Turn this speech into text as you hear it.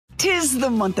'Tis the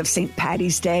month of St.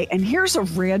 Paddy's Day, and here's a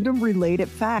random related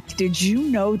fact. Did you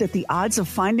know that the odds of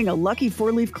finding a lucky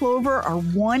four-leaf clover are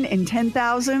 1 in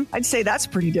 10,000? I'd say that's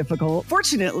pretty difficult.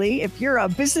 Fortunately, if you're a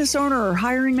business owner or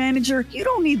hiring manager, you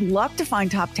don't need luck to find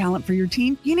top talent for your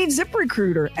team. You need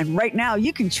ZipRecruiter, and right now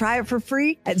you can try it for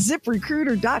free at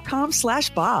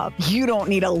ZipRecruiter.com/Bob. You don't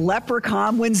need a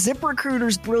leprechaun when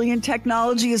ZipRecruiter's brilliant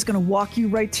technology is going to walk you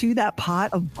right to that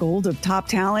pot of gold of top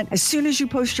talent. As soon as you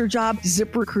post your job,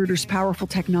 ZipRecruiter's powerful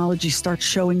technology starts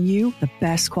showing you the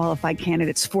best qualified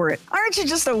candidates for it. Aren't you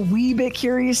just a wee bit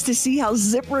curious to see how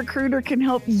ZipRecruiter can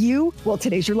help you? Well,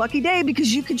 today's your lucky day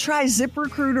because you can try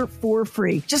ZipRecruiter for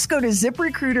free. Just go to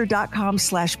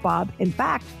ZipRecruiter.com/Bob. In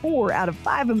fact, 4 out of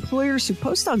 5 employers who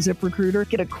post on ZipRecruiter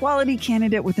get a quality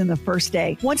candidate within the first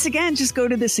day. Once again, just go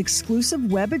to this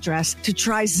exclusive web address to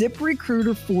try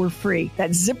ZipRecruiter for free.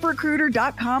 That's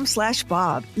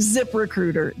ZipRecruiter.com/Bob.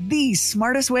 ZipRecruiter, the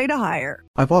smartest way to hire.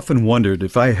 I've often wondered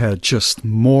if I had just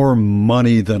more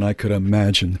money than I could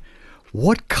imagine,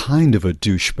 what kind of a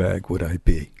douchebag would I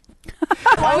be?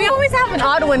 Well, we always have an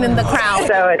odd one in the crowd.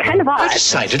 So it's kind of odd.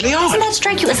 Decidedly odd. Doesn't that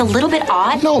strike you as a little bit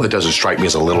odd? No, that doesn't strike me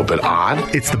as a little bit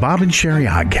odd. It's the Bob and Sherry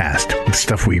Oddcast, with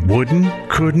stuff we wouldn't,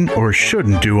 couldn't, or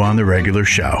shouldn't do on the regular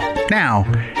show. Now,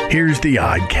 here's the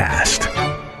Oddcast.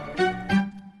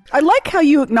 I like how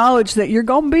you acknowledge that you're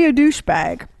going to be a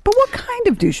douchebag. But what kind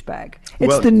of douchebag?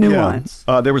 It's the nuance.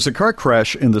 Yeah. There was a car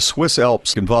crash in the Swiss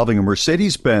Alps involving a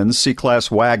Mercedes-Benz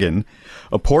C-Class wagon,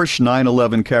 a Porsche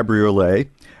 911 Cabriolet,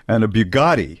 and a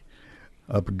Bugatti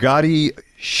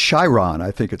Chiron, I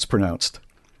think it's pronounced.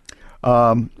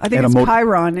 I think it's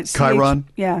Chiron. It's Chiron?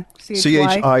 Yeah.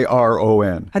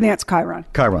 Chiron. I think that's Chiron.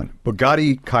 Chiron.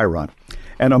 Bugatti Chiron.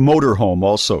 And a motorhome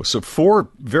also. So 4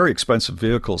 very expensive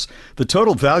vehicles. The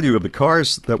total value of the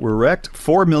cars that were wrecked,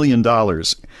 $4 million.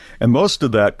 And most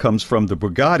of that comes from the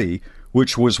Bugatti,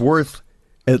 which was worth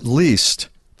at least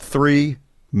 $3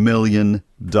 million.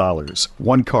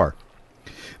 One car.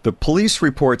 The police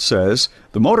report says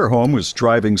the motorhome was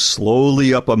driving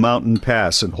slowly up a mountain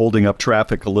pass and holding up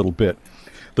traffic a little bit.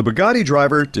 The Bugatti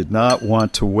driver did not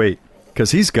want to wait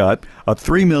because he's got a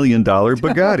 $3 million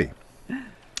Bugatti.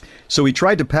 So he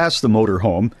tried to pass the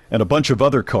motorhome and a bunch of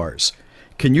other cars.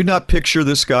 Can you not picture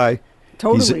this guy?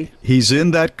 Totally. He's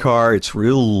in that car. It's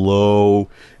real low.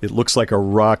 It looks like a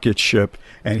rocket ship.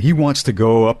 And he wants to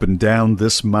go up and down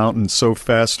this mountain so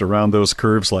fast around those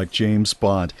curves like James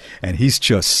Bond. And he's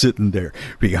just sitting there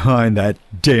behind that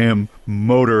damn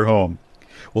motorhome.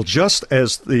 Well, just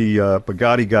as the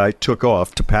Bugatti guy took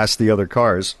off to pass the other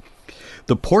cars,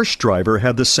 the Porsche driver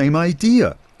had the same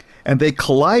idea. And they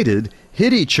collided,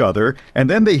 hit each other, and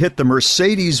then they hit the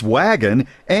Mercedes wagon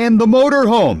and the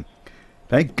motorhome.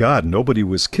 Thank God nobody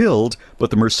was killed, but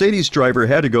the Mercedes driver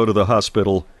had to go to the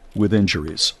hospital with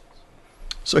injuries.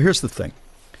 So here's the thing.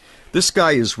 This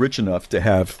guy is rich enough to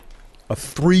have a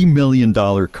 $3 million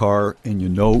car, and you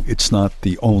know it's not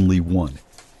the only one.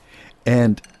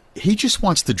 And he just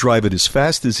wants to drive it as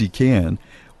fast as he can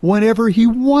whenever he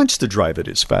wants to drive it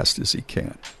as fast as he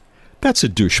can. That's a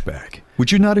douchebag.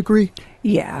 Would you not agree?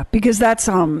 Yeah, because that's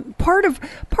part of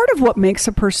what makes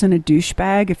a person a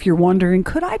douchebag. If you're wondering,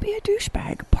 could I be a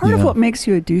douchebag? Part of what makes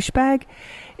you a douchebag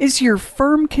is your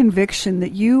firm conviction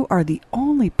that you are the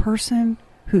only person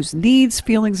whose needs,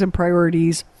 feelings, and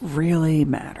priorities really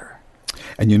matter.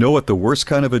 And you know what the worst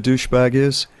kind of a douchebag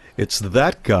is? It's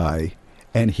that guy,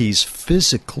 and he's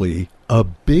physically a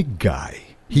big guy.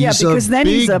 He's a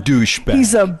big douchebag.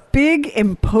 He's a big,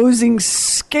 imposing,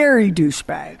 scary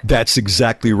douchebag. That's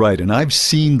exactly right. And I've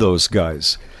seen those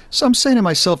guys. So I'm saying to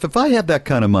myself, if I have that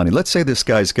kind of money, let's say this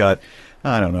guy's got,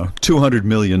 I don't know, $200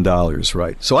 million,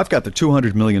 right? So I've got the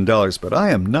 $200 million, but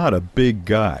I am not a big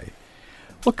guy.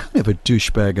 What kind of a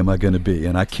douchebag am I going to be?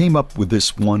 And I came up with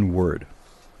this one word,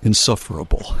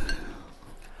 insufferable.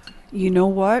 You know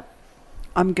what?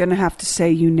 I'm going to have to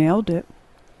say you nailed it.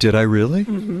 Did I really?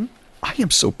 Mm-hmm. I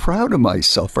am so proud of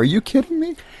myself. Are you kidding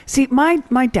me? See,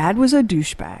 my dad was a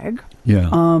douchebag. Yeah.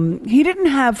 He didn't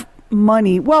have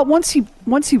money. Well, once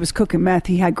he was cooking meth,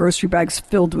 he had grocery bags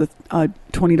filled with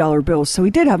 $20 bills. So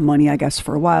he did have money, I guess,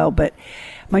 for a while. But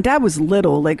my dad was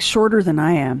little, like shorter than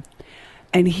I am.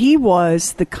 And he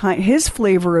was his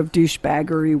flavor of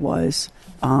douchebaggery was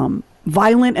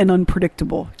violent and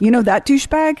unpredictable. You know that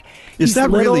douchebag? Is that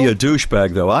really a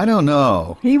douchebag, though? I don't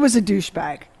know. He was a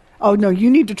douchebag. Oh, no, you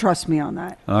need to trust me on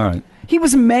that. All right. He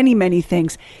was many, many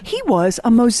things. He was a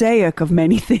mosaic of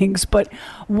many things, but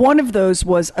one of those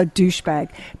was a douchebag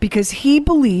because he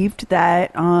believed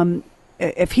that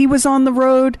if he was on the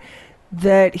road,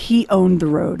 that he owned the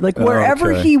road. Like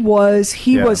wherever he was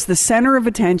the center of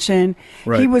attention.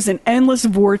 Right. He was an endless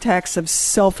vortex of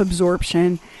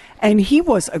self-absorption, and he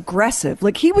was aggressive.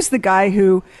 Like he was the guy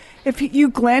who, if you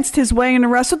glanced his way in a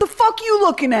restaurant, what the fuck you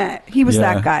looking at? He was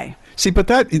that guy. See, but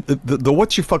that the what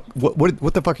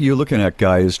the fuck are you looking at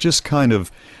guy is just kind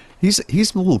of he's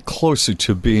a little closer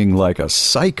to being like a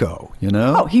psycho, you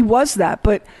know? Oh, he was that,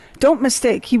 but don't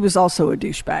mistake, he was also a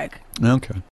douchebag.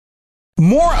 Okay.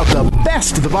 More of the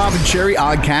best of the Bob and Sherry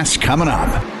Oddcast coming up.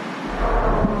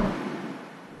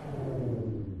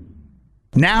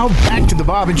 Now back to the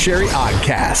Bob and Sherry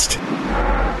Oddcast.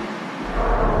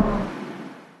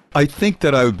 I think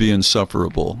that I would be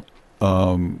insufferable.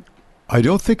 I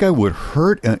don't think I would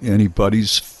hurt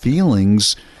anybody's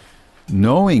feelings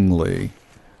knowingly,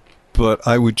 but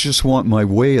I would just want my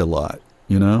way a lot,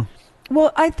 you know?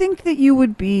 Well, I think that you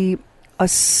would be a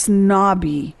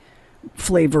snobby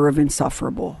flavor of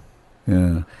insufferable.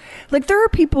 Yeah. Like there are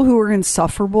people who are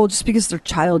insufferable just because they're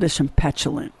childish and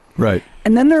petulant. Right.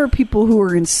 And then there are people who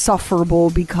are insufferable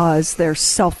because they're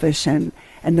selfish and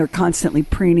they're constantly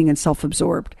preening and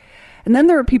self-absorbed. And then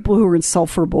there are people who are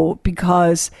insufferable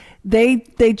because they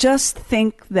just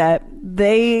think that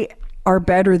they are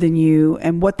better than you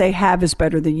and what they have is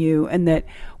better than you and that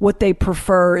what they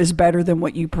prefer is better than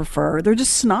what you prefer. They're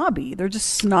just snobby. They're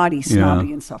just snotty,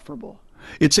 insufferable.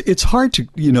 It's hard to,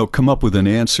 you know, come up with an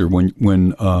answer when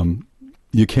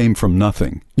you came from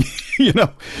nothing, you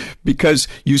know, because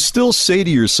you still say to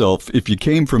yourself, if you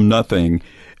came from nothing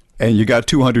and you got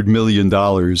 $200 million,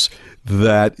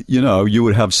 that, you know, you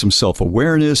would have some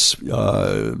self-awareness.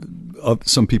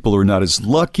 Some people are not as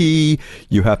lucky.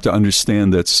 You have to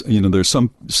understand that, you know, there's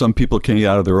some people can get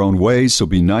out of their own way, so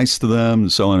be nice to them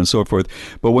and so on and so forth.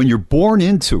 But when you're born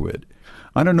into it,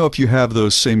 I don't know if you have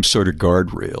those same sort of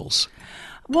guardrails.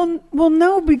 Well,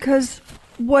 no, because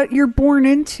what you're born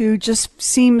into just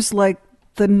seems like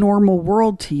the normal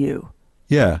world to you.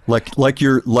 Yeah, like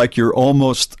you're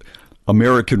almost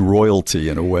American royalty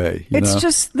in a way. This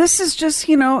is just,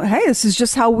 you know, hey, this is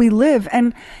just how we live.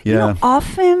 And, you know,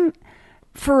 often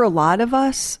for a lot of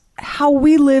us, how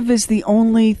we live is the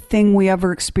only thing we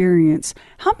ever experience.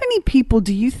 How many people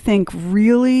do you think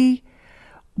really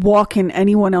walk in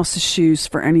anyone else's shoes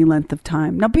for any length of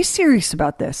time? Now, be serious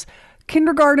about this.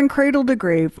 Kindergarten, cradle to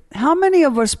grave. How many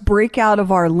of us break out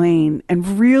of our lane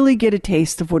and really get a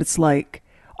taste of what it's like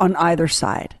on either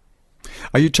side?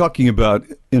 Are you talking about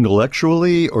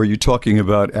intellectually, or are you talking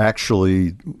about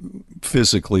actually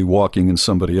physically walking in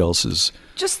somebody else's?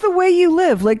 Just the way you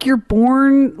live. Like you're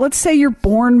born, let's say you're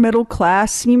born middle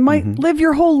class. You might live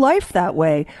your whole life that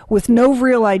way with no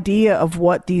real idea of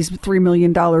what these $3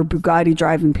 million Bugatti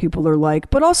driving people are like,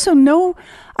 but also no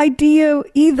idea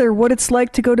either what it's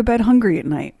like to go to bed hungry at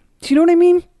night. Do you know what I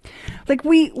mean? Like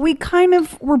we kind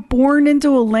of were born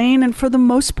into a lane, and for the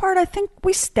most part, I think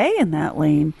we stay in that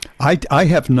lane. I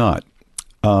have not.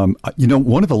 You know,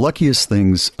 one of the luckiest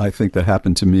things I think that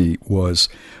happened to me was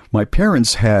my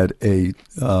parents had a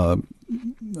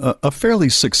fairly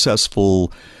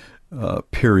successful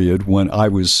period when I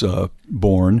was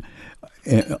born,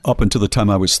 up until the time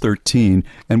I was 13,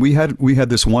 and we had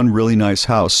this one really nice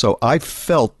house. So I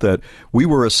felt that we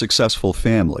were a successful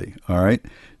family. All right.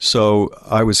 So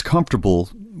I was comfortable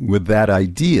with that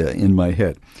idea in my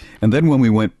head. And then when we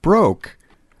went broke,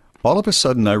 all of a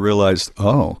sudden I realized,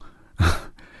 oh,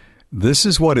 this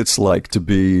is what it's like to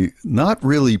be not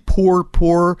really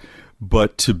poor,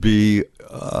 but to be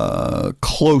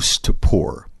close to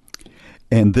poor.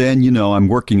 And then, you know, I'm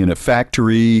working in a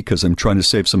factory because I'm trying to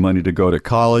save some money to go to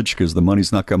college because the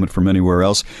money's not coming from anywhere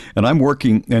else. And I'm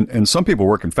working, and some people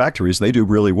work in factories, they do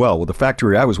really well. Well, the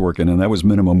factory I was working in, that was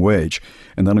minimum wage.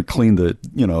 And then I cleaned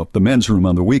the men's room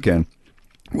on the weekend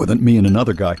with me and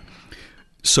another guy.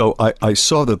 So I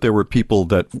saw that there were people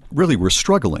that really were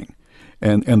struggling.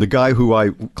 And the guy who I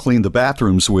cleaned the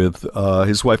bathrooms with,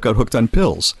 his wife got hooked on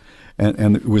pills.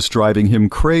 And it was driving him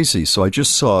crazy. So I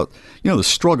just saw, you know, the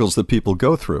struggles that people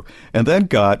go through, and then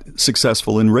got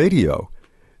successful in radio.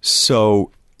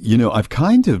 So, you know, I've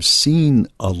kind of seen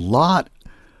a lot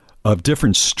of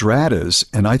different stratas,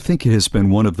 and I think it has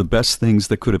been one of the best things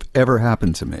that could have ever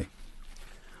happened to me.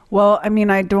 Well, I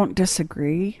mean, I don't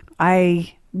disagree.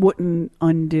 I wouldn't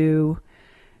undo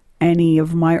any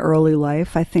of my early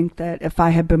life. I think that if I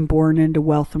had been born into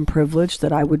wealth and privilege,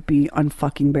 that I would be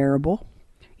unfucking bearable.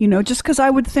 You know, just because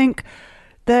I would think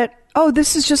that, oh,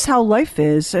 this is just how life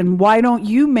is. And why don't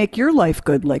you make your life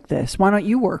good like this? Why don't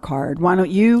you work hard? Why don't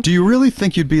you? Do you really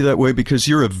think you'd be that way? Because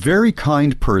you're a very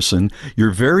kind person. You're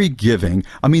very giving.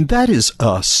 I mean, that is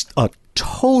a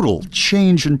total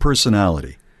change in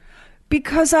personality.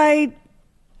 Because I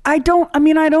I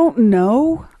don't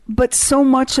know, but so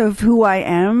much of who I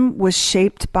am was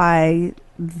shaped by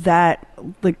that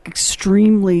like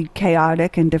extremely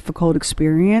chaotic and difficult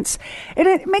experience. And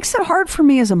it makes it hard for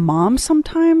me as a mom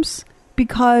sometimes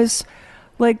because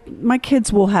like my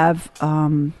kids will have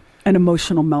an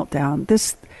emotional meltdown.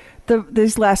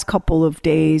 These last couple of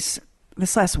days,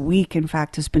 this last week, in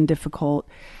fact, has been difficult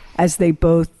as they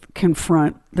both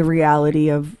confront the reality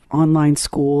of online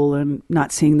school and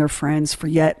not seeing their friends for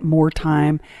yet more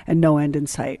time and no end in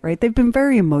sight, right? They've been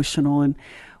very emotional and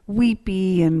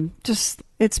weepy and just,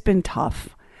 it's been tough.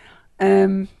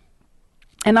 And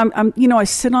I'm I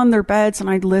sit on their beds and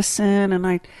I listen and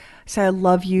I say, I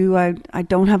love you. I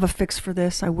don't have a fix for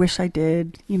this. I wish I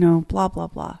did, blah, blah,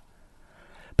 blah.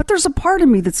 But there's a part of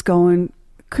me that's going,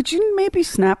 could you maybe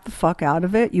snap the fuck out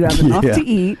of it? You have enough to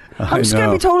eat. I'm just going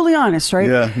to be totally honest, right?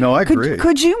 Yeah, no, I agree.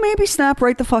 Could you maybe snap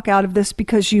right the fuck out of this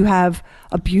because you have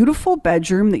a beautiful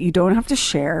bedroom that you don't have to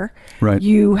share. Right.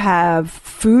 You have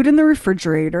food in the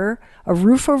refrigerator, a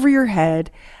roof over your head.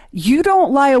 You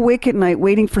don't lie awake at night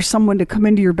waiting for someone to come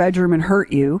into your bedroom and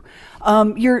hurt you.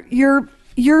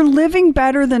 You're living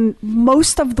better than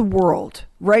most of the world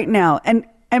right now. And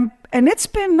it's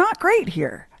been not great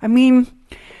here. I mean,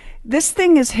 this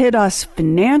thing has hit us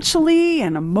financially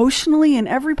and emotionally in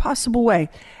every possible way.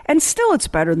 And still it's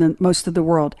better than most of the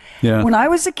world. Yeah. When I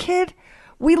was a kid,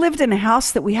 we lived in a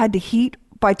house that we had to heat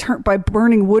by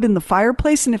burning wood in the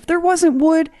fireplace. And if there wasn't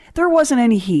wood, there wasn't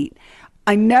any heat.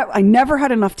 I never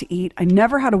had enough to eat. I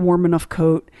never had a warm enough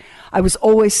coat. I was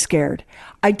always scared.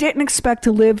 I didn't expect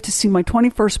to live to see my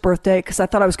 21st birthday because I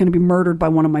thought I was going to be murdered by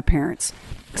one of my parents.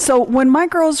 So when my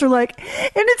girls are like,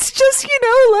 and it's just,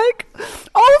 like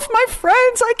all of my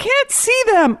friends, I can't see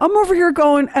them. I'm over here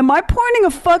going, am I pointing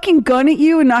a fucking gun at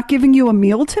you and not giving you a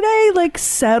meal today? Like,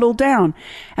 settle down.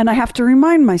 And I have to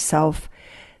remind myself,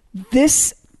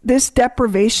 this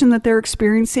deprivation that they're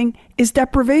experiencing is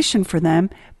deprivation for them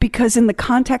because in the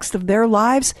context of their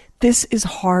lives, this is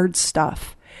hard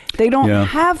stuff. They don't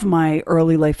have my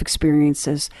early life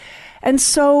experiences. And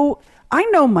so I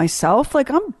know myself, like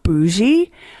I'm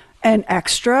bougie and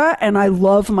extra and I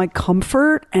love my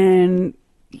comfort and,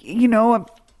 I'm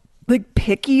like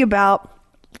picky about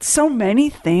so many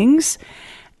things.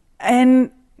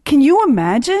 And can you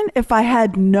imagine if I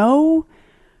had no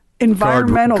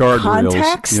environmental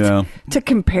context to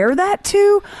compare that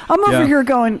to? I'm over here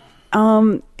going,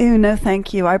 ew, no,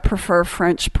 thank you. I prefer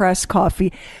French press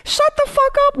coffee. Shut the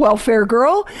fuck up, welfare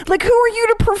girl. Like, who are you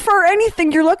to prefer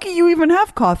anything? You're lucky you even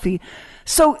have coffee.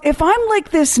 So if I'm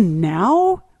like this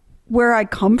now, where I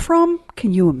come from,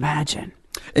 can you imagine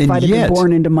if I'd have been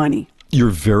born into money? You're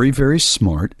very, very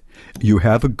smart. You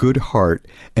have a good heart.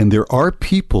 And there are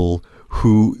people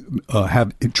who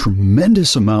have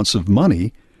tremendous amounts of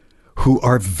money who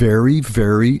are very,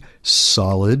 very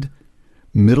solid,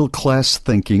 middle-class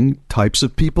thinking types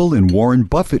of people, and Warren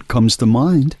Buffett comes to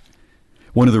mind.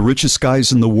 One of the richest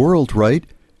guys in the world, right?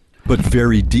 But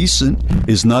very decent,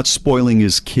 is not spoiling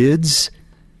his kids.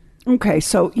 Okay,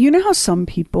 so you know how some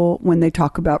people, when they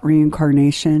talk about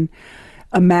reincarnation,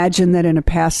 imagine that in a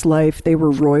past life they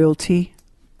were royalty?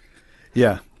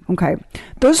 Yeah. Okay.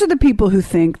 Those are the people who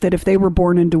think that if they were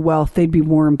born into wealth, they'd be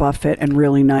Warren Buffett and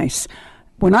really nice.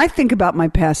 When I think about my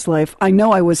past life, I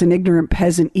know I was an ignorant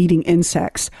peasant eating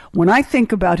insects. When I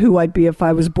think about who I'd be if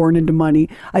I was born into money,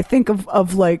 I think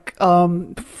of like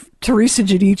Teresa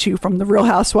Giudice from The Real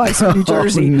Housewives of New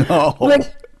Jersey. Oh, no.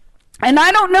 And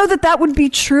I don't know that would be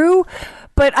true,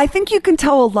 but I think you can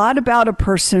tell a lot about a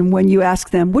person when you ask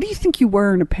them, what do you think you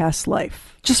were in a past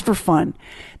life? Just for fun.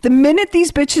 The minute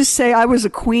these bitches say I was a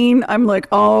queen, I'm like,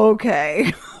 oh,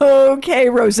 okay. Okay,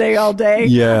 rosé all day.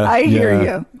 Yeah, I hear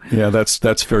you. Yeah,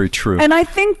 that's very true. And I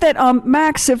think that,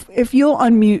 Max, if you'll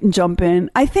unmute and jump in,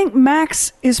 I think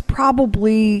Max is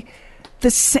probably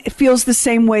feels the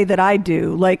same way that I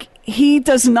do. Like, he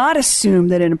does not assume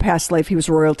that in a past life he was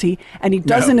royalty, and he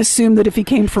doesn't assume that if he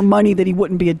came for money that he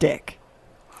wouldn't be a dick.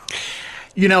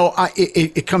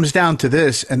 It comes down to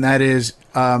this, and that is,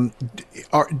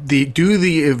 do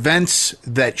the events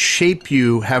that shape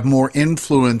you have more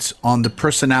influence on the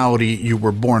personality you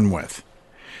were born with?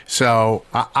 So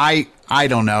I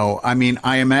don't know. I mean,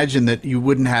 I imagine that you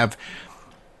wouldn't have.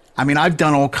 I mean, I've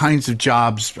done all kinds of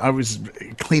jobs. I was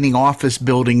cleaning office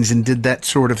buildings and did that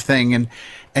sort of thing.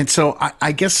 And so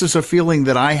I guess there's a feeling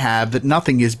that I have that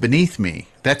nothing is beneath me.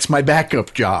 That's my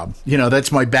backup job.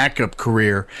 That's my backup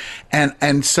career.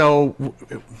 And so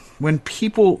when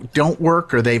people don't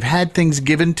work or they've had things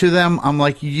given to them, I'm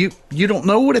like, you don't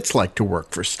know what it's like to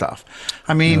work for stuff.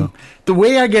 I mean, the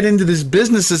way I get into this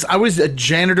business is I was a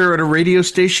janitor at a radio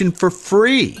station for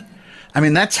free. I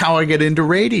mean, that's how I get into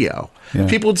radio. Yeah.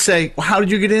 People would say, well, how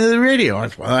did you get into the radio? I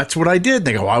said, well, that's what I did.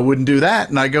 They go, well, I wouldn't do that.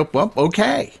 And I go, well,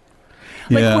 okay.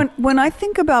 Yeah. Like when I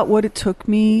think about what it took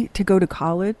me to go to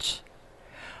college,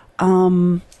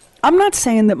 I'm not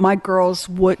saying that my girls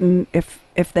wouldn't,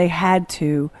 if they had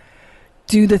to,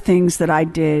 do the things that I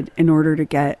did in order to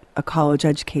get a college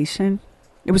education.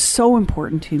 It was so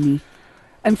important to me.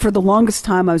 And for the longest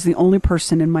time, I was the only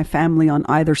person in my family on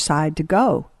either side to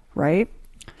go, right?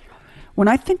 When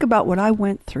I think about what I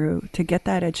went through to get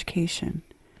that education,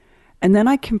 and then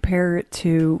I compare it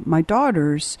to my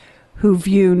daughters who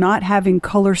view not having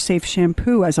color-safe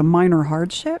shampoo as a minor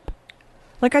hardship,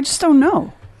 like, I just don't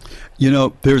know. You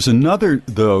know, there's another,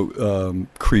 though,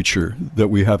 creature that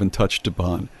we haven't touched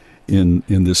upon in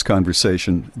this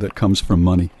conversation that comes from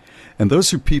money. And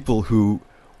those are people who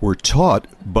were taught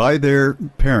by their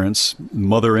parents,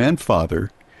 mother and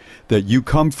father, that you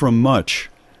come from much,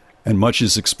 and much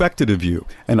is expected of you.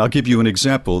 And I'll give you an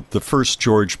example. The first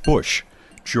George Bush,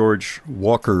 Herbert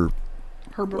Walker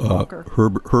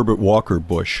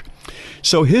Bush.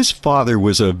 So his father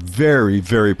was a very,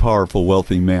 very powerful,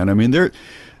 wealthy man. I mean,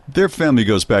 their family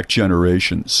goes back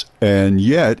generations, and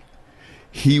yet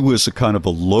he was a kind of a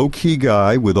low-key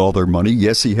guy with all their money.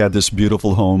 Yes, he had this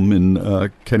beautiful home in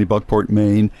Kennebunkport,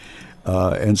 Maine,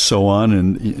 and so on,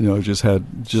 and just had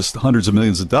hundreds of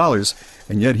millions of dollars.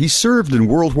 And yet he served in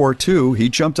World War II. He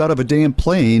jumped out of a damn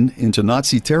plane into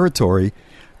Nazi territory.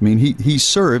 I mean, he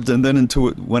served and then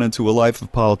went into a life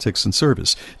of politics and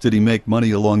service. Did he make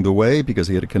money along the way because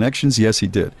he had connections? Yes, he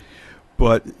did.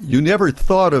 But you never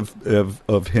thought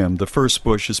of him, the first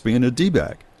Bush, as being a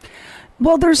D-bag.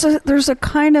 Well, there's a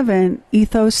kind of an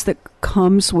ethos that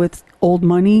comes with old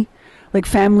money. Like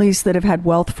families that have had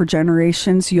wealth for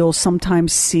generations, you'll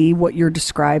sometimes see what you're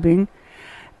describing.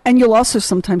 And you'll also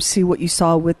sometimes see what you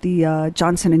saw with the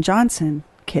Johnson & Johnson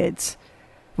kids.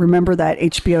 Remember that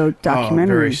HBO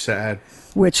documentary? Oh, very sad.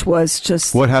 Which was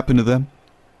just... What happened to them?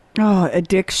 Oh,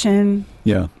 addiction.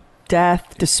 Yeah.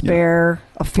 Death, despair,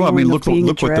 a feeling look of being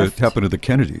what adrift. happened to the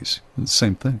Kennedys. It's the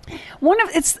same thing.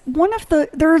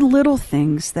 There are little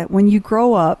things that when you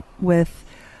grow up with,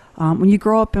 when you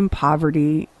grow up in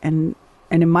poverty and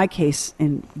in my case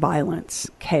in violence,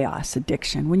 chaos,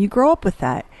 addiction, when you grow up with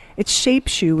that, it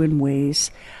shapes you in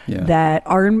ways that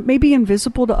are maybe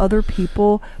invisible to other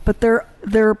people, but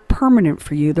they're permanent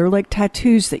for you. They're like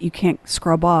tattoos that you can't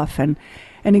scrub off. And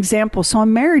an example, so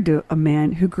I'm married to a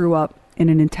man who grew up in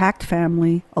an intact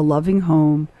family, a loving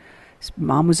home. His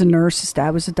mom was a nurse, his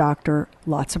dad was a doctor,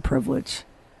 lots of privilege.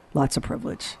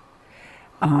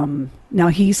 Now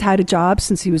he's had a job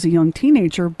since he was a young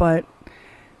teenager, but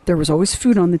there was always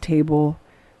food on the table.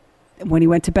 When he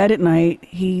went to bed at night,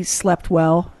 he slept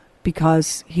well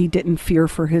because he didn't fear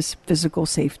for his physical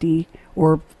safety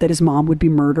or that his mom would be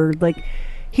murdered. Like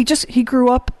he grew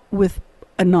up with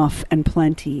enough and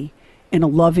plenty in a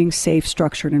loving, safe,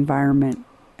 structured environment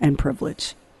and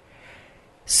privilege.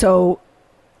 So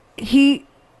he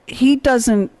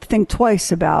doesn't think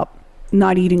twice about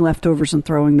not eating leftovers and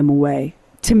throwing them away.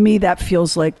 To me, that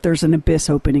feels like there's an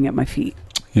abyss opening at my feet.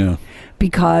 Yeah.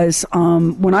 Because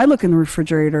when I look in the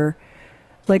refrigerator,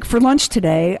 like for lunch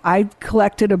today, I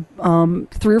collected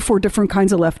 3 or 4 different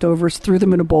kinds of leftovers, threw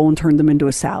them in a bowl and turned them into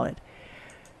a salad.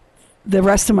 The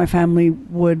rest of my family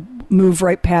would move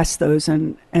right past those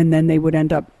and then they would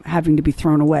end up having to be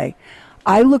thrown away.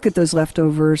 I look at those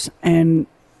leftovers and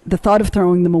the thought of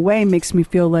throwing them away makes me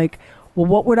feel like, well,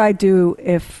 what would I do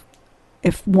if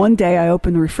one day I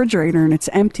open the refrigerator and it's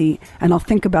empty and I'll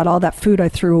think about all that food I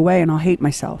threw away and I'll hate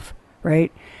myself,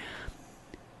 right?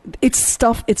 It's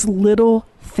little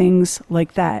things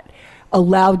like that. A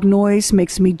loud noise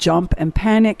makes me jump and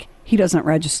panic. He doesn't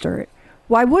register it.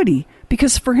 Why would he?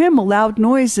 Because for him, a loud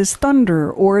noise is thunder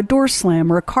or a door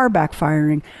slam or a car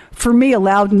backfiring. For me, a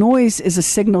loud noise is a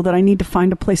signal that I need to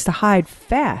find a place to hide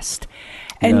fast.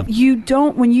 And you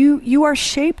don't, when you are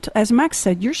shaped, as Max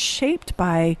said, you're shaped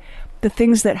by the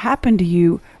things that happen to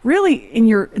you really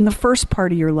in the first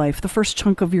part of your life, the first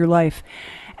chunk of your life.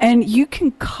 And you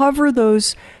can cover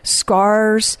those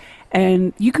scars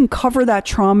and you can cover that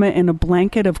trauma in a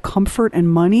blanket of comfort and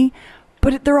money,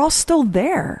 but they're all still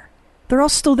there. They're all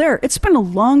still there. It's been a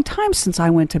long time since I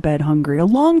went to bed hungry, a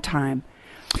long time.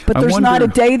 But there's not a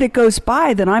day that goes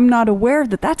by that I'm not aware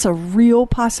that that's a real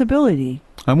possibility.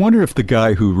 I wonder if the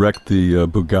guy who wrecked the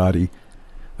Bugatti,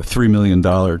 the $3 million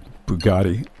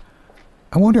Bugatti,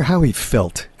 I wonder how he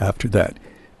felt after that.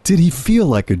 Did he feel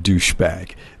like a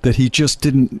douchebag? That he just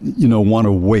didn't, want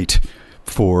to wait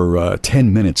for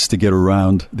 10 minutes to get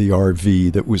around the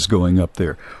RV that was going up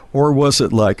there? Or was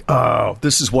it like, oh,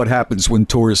 this is what happens when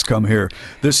tourists come here.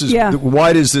 This is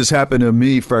why does this happen to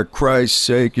me, for Christ's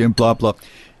sake, and blah, blah.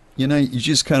 You know, you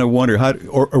just kind of wonder,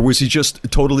 or was he just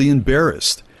totally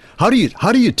embarrassed? How do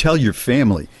you tell your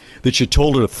family that you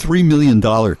told it a $3 million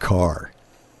car?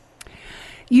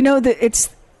 You know, that it's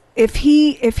if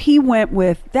he went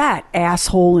with that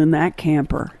asshole in that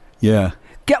camper. Yeah.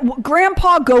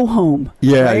 Grandpa, go home.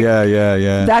 Yeah, right?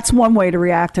 yeah. That's one way to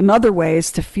react. Another way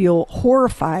is to feel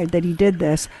horrified that he did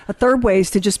this. A third way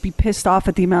is to just be pissed off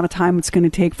at the amount of time it's going to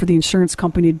take for the insurance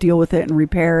company to deal with it and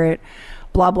repair it.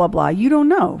 Blah, blah, blah. You don't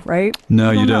know, right?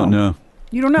 No, you don't know.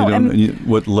 You don't know. You don't know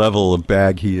what level of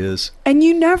bag he is. And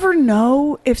you never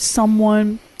know if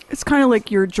someone, it's kind of like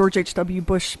your George H.W.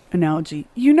 Bush analogy.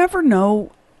 You never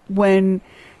know when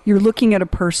you're looking at a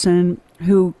person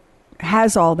who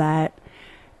has all that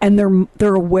and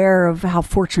they're aware of how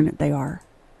fortunate they are.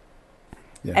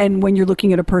 Yeah. And when you're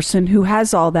looking at a person who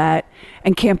has all that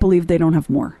and can't believe they don't have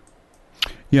more.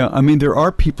 Yeah, I mean, there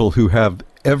are people who have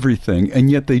everything, and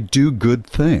yet they do good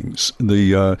things.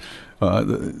 Well, I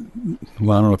don't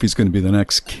know if he's going to be the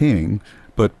next king,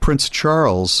 but Prince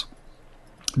Charles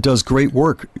does great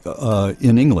work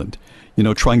in England, you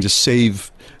know, trying to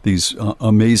save these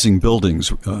amazing buildings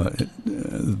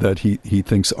that he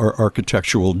thinks are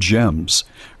architectural gems,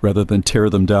 rather than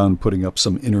tear them down, putting up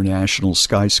some international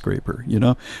skyscraper, you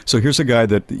know? So here's a guy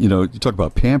that, you know, you talk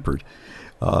about pampered,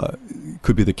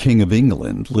 could be the king of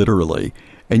England, literally,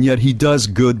 and yet he does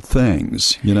good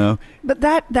things, you know? But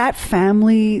that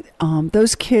family,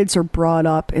 those kids are brought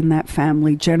up in that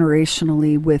family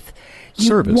generationally with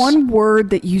service. One word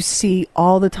that you see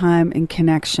all the time in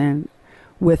connection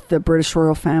with the British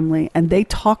royal family, and they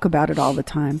talk about it all the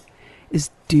time,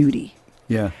 is duty.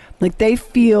 Yeah. Like they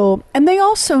feel, and they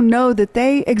also know that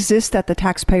they exist at the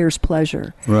taxpayer's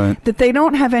pleasure. Right. That they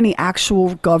don't have any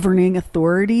actual governing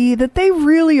authority, that they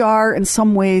really are in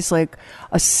some ways like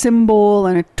a symbol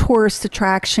and a tourist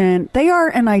attraction. They are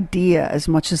an idea as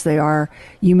much as they are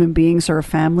human beings or a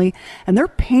family. And they're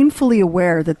painfully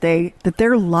aware that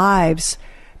their lives,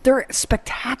 their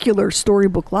spectacular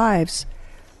storybook lives,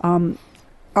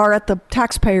 are at the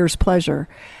taxpayer's pleasure.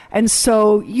 And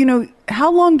so, you know,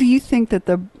 how long do you think that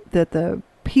the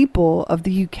people of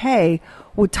the UK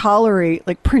would tolerate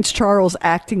like Prince Charles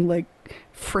acting like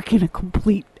freaking a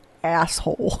complete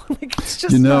asshole? Like it's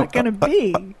just not going to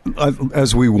be.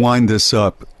 As we wind this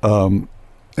up, and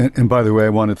by the way, I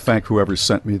want to thank whoever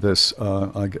sent me this.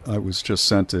 I was just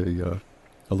sent a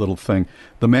little thing.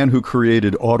 The man who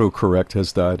created autocorrect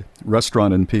has died.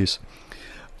 Restaurant in peace.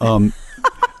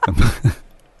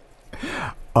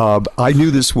 I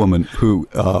knew this woman who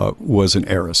was an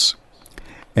heiress,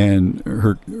 and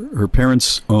her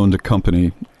parents owned a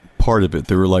company, part of it.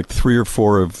 There were like 3 or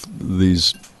 4 of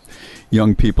these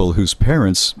young people whose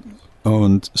parents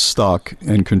owned stock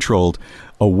and controlled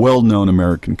a well-known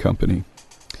American company.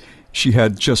 She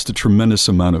had just a tremendous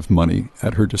amount of money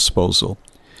at her disposal.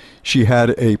 She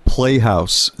had a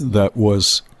playhouse that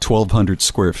was 1,200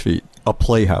 square feet, a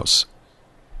playhouse.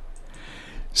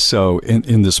 So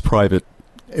in this private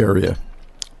area,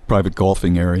 private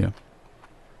golfing area.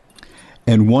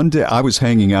 And one day I was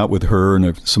hanging out with her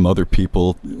and some other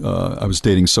people. I was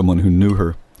dating someone who knew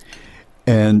her.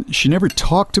 And she never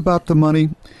talked about the money,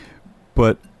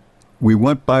 but we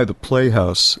went by the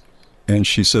playhouse and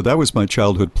she said, that was my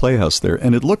childhood playhouse there.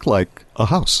 And it looked like a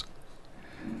house.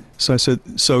 So I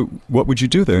said, so what would you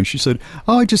do there? And she said,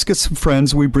 oh, I just get some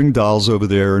friends. We bring dolls over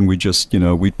there and we just, you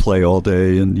know, we'd play all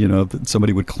day and, you know,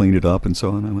 somebody would clean it up and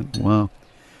so on. I went, wow.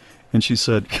 And she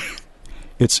said,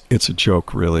 it's a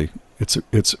joke, really.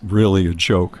 It's really a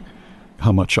joke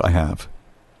how much I have.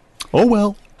 Oh,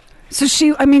 well. So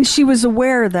she was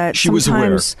aware that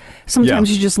sometimes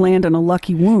you just land in a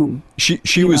lucky womb.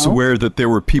 She was aware that there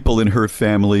were people in her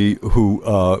family who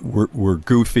were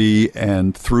goofy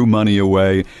and threw money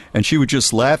away, and she would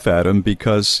just laugh at them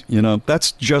because, you know,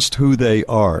 that's just who they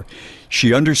are.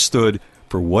 She understood,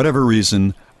 for whatever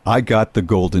reason, I got the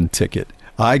golden ticket.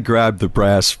 I grabbed the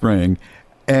brass ring,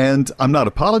 and I'm not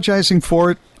apologizing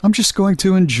for it. I'm just going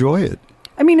to enjoy it.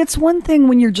 I mean, it's one thing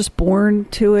when you're just born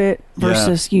to it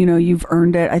versus, you know, you've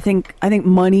earned it. I think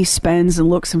money spends and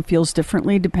looks and feels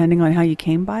differently depending on how you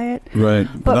came by it. Right.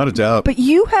 But, not a doubt. But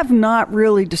you have not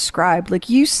really described, like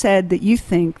you said that you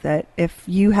think that if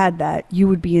you had that, you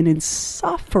would be an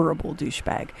insufferable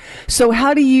douchebag. So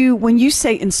how do you, when you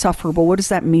say insufferable, what does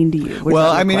that mean to you?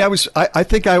 Well, I mean, like? I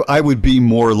think I would be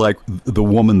more like the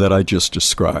woman that I just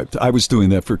described. I was doing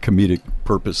that for comedic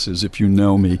purposes, if you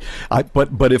know me.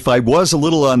 But if I was a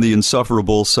little on the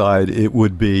insufferable side, it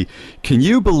would be Can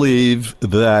you believe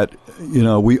that,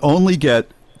 we only get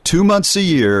 2 months a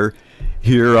year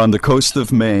here on the coast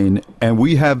of Maine, and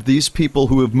we have these people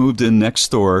who have moved in next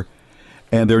door,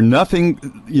 and they're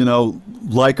nothing,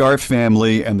 like our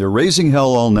family, and they're raising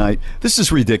hell all night. This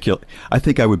is ridiculous. I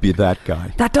think I would be that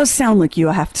guy. That does sound like you,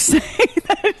 I have to say.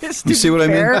 That is, you see what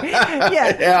fair. I mean?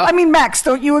 Yeah. I mean, Max,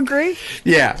 don't you agree?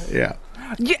 Yeah.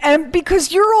 And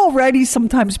because you're already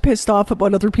sometimes pissed off at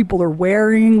what other people are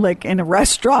wearing, like in a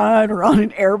restaurant or on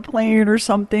an airplane or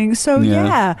something. So,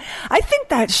 yeah I think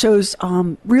that shows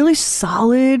really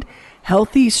solid,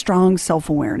 healthy, strong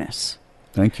self-awareness.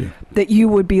 Thank you. That you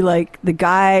would be like the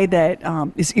guy that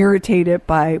is irritated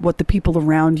by what the people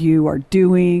around you are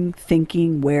doing,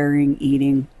 thinking, wearing,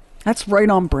 eating. That's right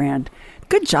on brand.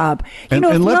 Good job. If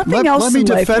nothing else in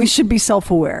life, we should be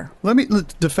self-aware. Let me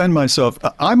defend myself.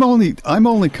 I'm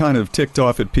only kind of ticked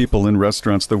off at people in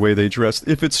restaurants the way they dress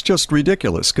if it's just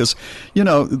ridiculous. Because,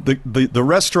 the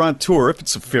restaurateur, if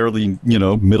it's a fairly,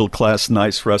 middle-class,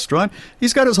 nice restaurant,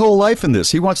 he's got his whole life in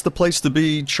this. He wants the place to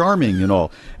be charming and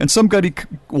all. And somebody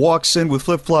walks in with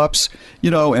flip-flops,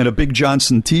 and a Big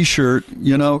Johnson T-shirt,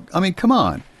 I mean, come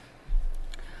on.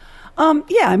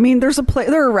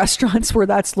 There are restaurants where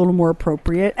that's a little more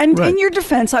appropriate. And right. In your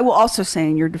defense, I will also say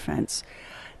in your defense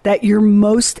that you're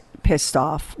most pissed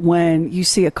off when you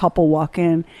see a couple walk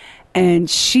in and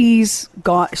she's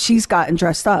gotten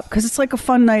dressed up because it's like a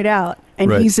fun night out and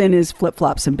right. He's in his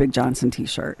flip-flops and Big Johnson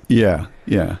T-shirt. Yeah.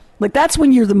 Like that's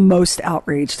when you're the most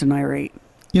outraged and irate.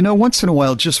 Once in a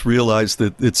while, just realize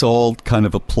that it's all kind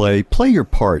of a play. Play your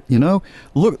part,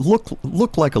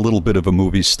 Look like a little bit of a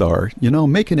movie star,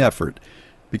 Make an effort,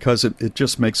 because it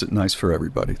just makes it nice for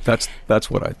everybody. That's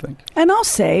what I think. And I'll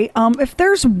say, if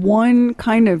there's one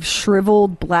kind of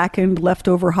shriveled, blackened,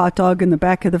 leftover hot dog in the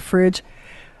back of the fridge,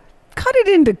 cut it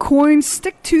into coins,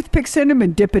 stick toothpicks in them,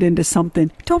 and dip it into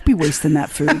something. Don't be wasting that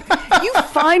food. You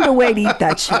find a way to eat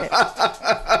that shit.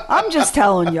 I'm just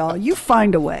telling y'all, you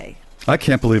find a way. I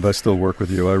can't believe I still work with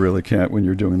you. I really can't when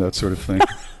you're doing that sort of thing.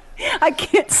 I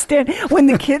can't stand when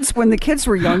the kids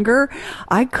were younger.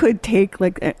 I could take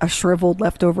like a shriveled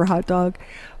leftover hot dog,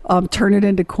 turn it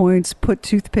into coins, put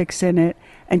toothpicks in it,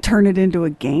 and turn it into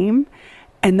a game,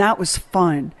 and that was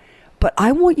fun. But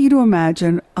I want you to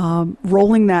imagine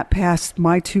rolling that past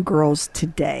my two girls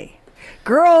today.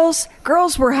 Girls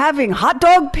were having hot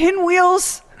dog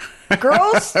pinwheels.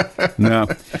 Girls? No,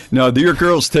 your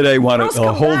girls today want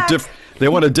a whole different. They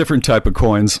want a different type of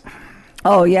coins.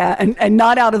 Oh, yeah, and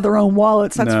not out of their own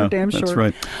wallets. That's for damn sure. That's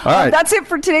right. All right. That's it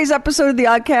for today's episode of the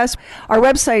Oddcast. Our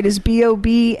website is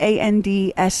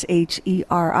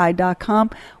BOBANDSHERI.com.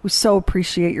 We so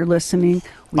appreciate your listening.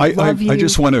 We love you. I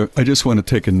just want to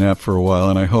take a nap for a while,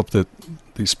 and I hope that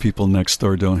these people next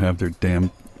door don't have their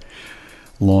damn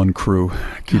lawn crew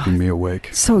keeping me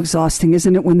awake. So exhausting,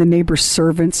 isn't it, when the neighbor's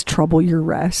servants trouble your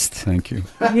rest? Thank you.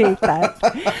 I hate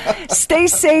that. Stay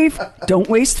safe. Don't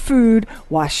waste food.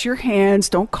 Wash your hands.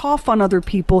 Don't cough on other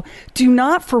people. Do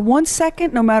not, for 1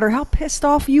 second, no matter how pissed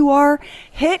off you are,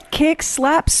 hit, kick,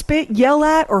 slap, spit, yell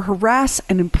at, or harass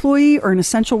an employee or an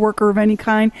essential worker of any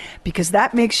kind, because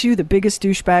that makes you the biggest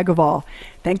douchebag of all.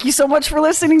 Thank you so much for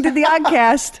listening to the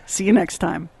Oddcast. See you next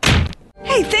time.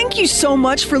 Hey, thank you so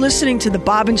much for listening to the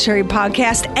Bob and Sherry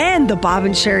podcast and the Bob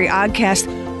and Sherry Oddcast.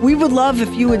 We would love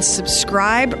if you would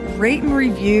subscribe, rate and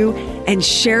review, and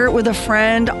share it with a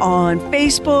friend on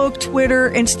Facebook, Twitter,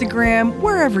 Instagram,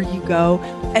 wherever you go.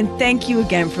 And thank you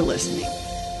again for listening.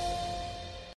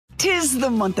 'Tis the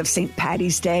month of St.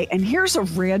 Paddy's Day, and here's a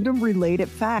random related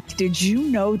fact. Did you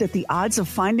know that the odds of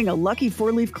finding a lucky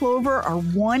four-leaf clover are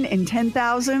 1 in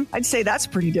 10,000? I'd say that's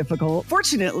pretty difficult.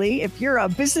 Fortunately, if you're a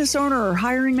business owner or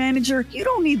hiring manager, you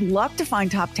don't need luck to find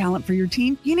top talent for your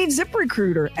team. You need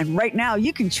ZipRecruiter, and right now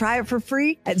you can try it for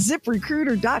free at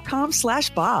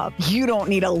ZipRecruiter.com/Bob. You don't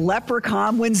need a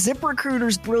leprechaun when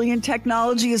ZipRecruiter's brilliant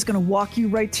technology is going to walk you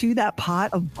right to that pot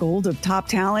of gold of top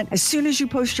talent. As soon as you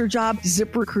post your job,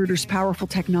 ZipRecruiter's powerful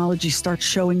technology starts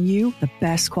showing you the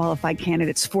best qualified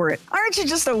candidates for it. Aren't you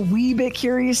just a wee bit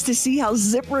curious to see how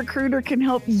ZipRecruiter can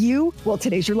help you? Well,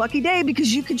 today's your lucky day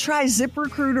because you can try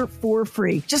ZipRecruiter for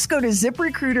free. Just go to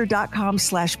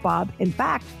ZipRecruiter.com/Bob. In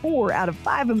fact, 4 out of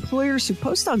 5 employers who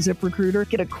post on ZipRecruiter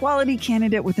get a quality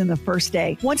candidate within the first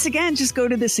day. Once again, just go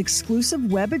to this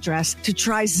exclusive web address to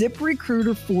try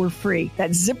ZipRecruiter for free.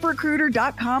 That's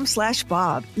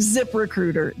ZipRecruiter.com/Bob.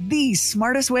 ZipRecruiter, the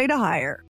smartest way to hire.